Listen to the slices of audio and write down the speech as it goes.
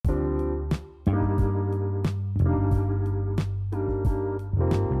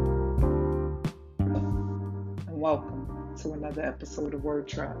welcome to another episode of Word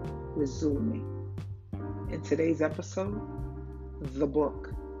Trap with Zumi. In today's episode, the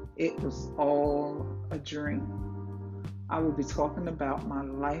book, It Was All a Dream. I will be talking about my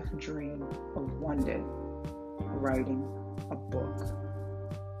life dream of one day writing a book.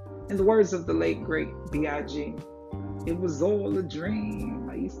 In the words of the late, great B.I.G., it was all a dream.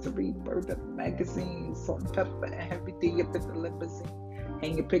 I used to read Bird magazine, Salt and Pepper, and every day up in the limousine,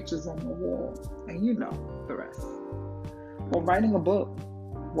 hanging pictures on the wall, and you know the rest. Well, writing a book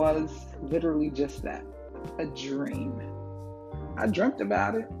was literally just that, a dream. I dreamt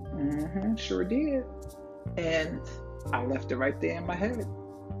about it, sure did, and I left it right there in my head.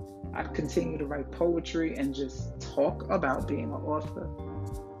 I'd continue to write poetry and just talk about being an author.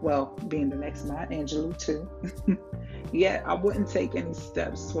 Well, being the next Maya Angelou too. Yet I wouldn't take any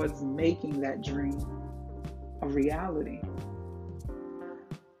steps towards making that dream a reality.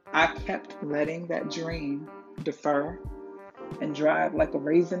 I kept letting that dream defer and drive like a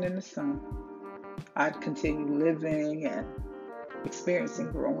raisin in the sun. I'd continue living and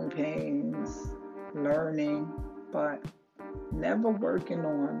experiencing growing pains, learning, but never working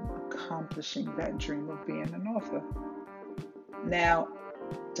on accomplishing that dream of being an author. Now,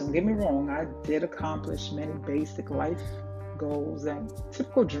 don't get me wrong, I did accomplish many basic life goals and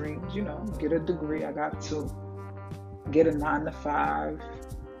typical dreams, get a degree. I got to get a 9-to-5,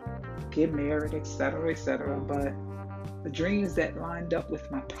 get married, etc. But the dreams that lined up with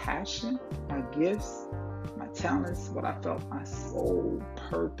my passion, my gifts, my talents, what I felt my sole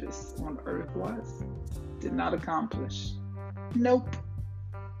purpose on earth was, did not accomplish. Nope,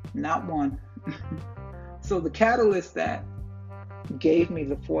 not one. So the catalyst that gave me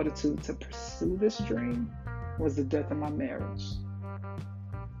the fortitude to pursue this dream was the death of my marriage.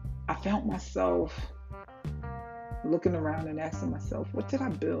 I found myself looking around and asking myself, what did I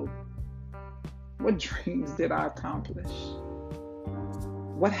build? What dreams did I accomplish?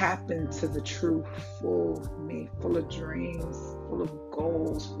 What happened to the true full me, full of dreams, full of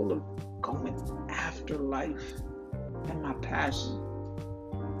goals, full of going after life and my passion?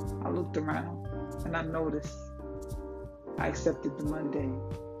 I looked around and I noticed I accepted the mundane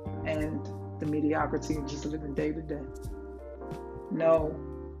and the mediocrity of just living day to day. No,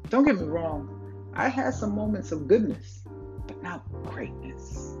 don't get me wrong. I had some moments of goodness, but not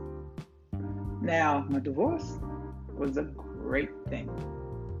greatness. Now, my divorce was a great thing.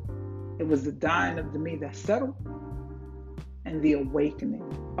 It was the dying of the me that settled and the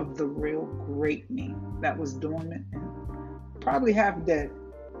awakening of the real great me that was dormant and probably half dead.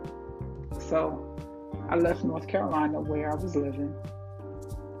 So I left North Carolina, where I was living,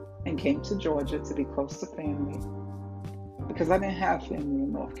 and came to Georgia to be close to family because I didn't have family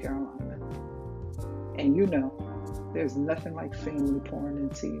in North Carolina. And there's nothing like family pouring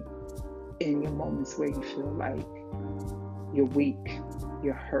into you in your moments where you feel like you're weak,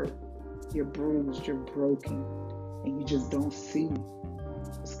 you're hurt, you're bruised, you're broken, and you just don't see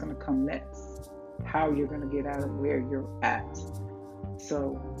what's going to come next, how you're going to get out of where you're at.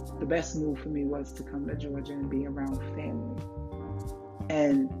 So the best move for me was to come to Georgia and be around family.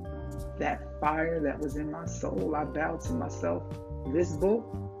 And that fire that was in my soul, I vowed to myself, this book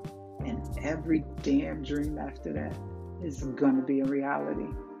and every damn dream after that is going to be a reality.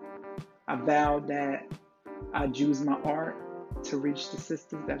 I vowed that I'd use my art to reach the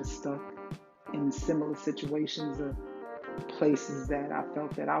sisters that are stuck in similar situations of places that I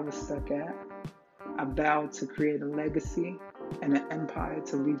felt that I was stuck at. I vowed to create a legacy and an empire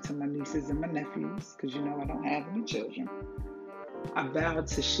to leave to my nieces and my nephews, because I don't have any children. I vowed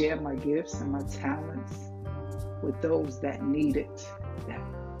to share my gifts and my talents with those that need it, that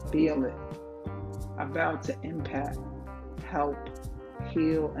feel it. I vowed to impact, help,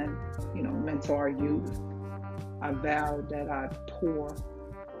 heal, and mentor our youth. I vowed that I'd pour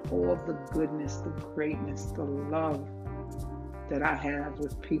all the goodness, the greatness, the love that I have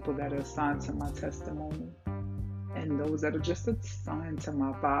with people that are assigned to my testimony and those that are just assigned to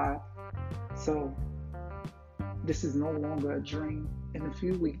my vibe. So this is no longer a dream. In a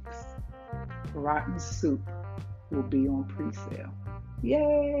few weeks, Rotten Soup will be on pre-sale.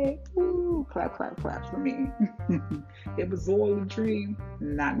 Yay! Woo! Clap, clap, clap for me. It was all a dream,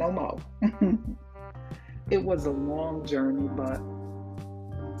 not no more. It was a long journey, but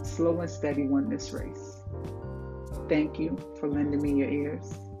slow and steady won this race. Thank you for lending me your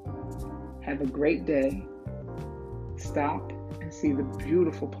ears. Have a great day. Stop and see the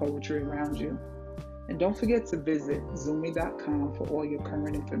beautiful poetry around you. And don't forget to visit Zumi.com for all your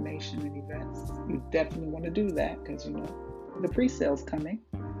current information and events. You definitely want to do that because the pre-sale's coming.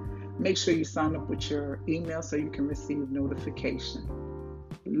 Make sure you sign up with your email so you can receive notification.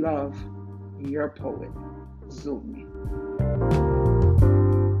 Love, your poet, Zumi.